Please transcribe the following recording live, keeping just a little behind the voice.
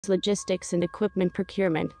logistics and equipment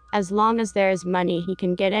procurement. As long as there is money, he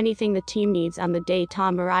can get anything the team needs. On the day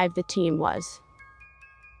Tom arrived, the team was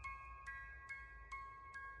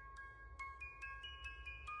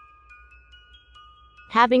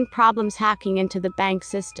having problems hacking into the bank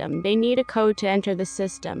system. They need a code to enter the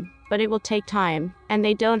system, but it will take time, and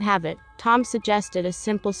they don't have it. Tom suggested a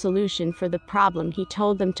simple solution for the problem. He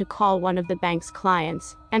told them to call one of the bank's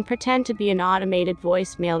clients and pretend to be an automated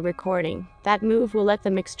voicemail recording. That move will let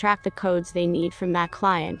them extract the codes they need from that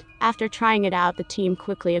client. After trying it out, the team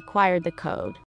quickly acquired the code.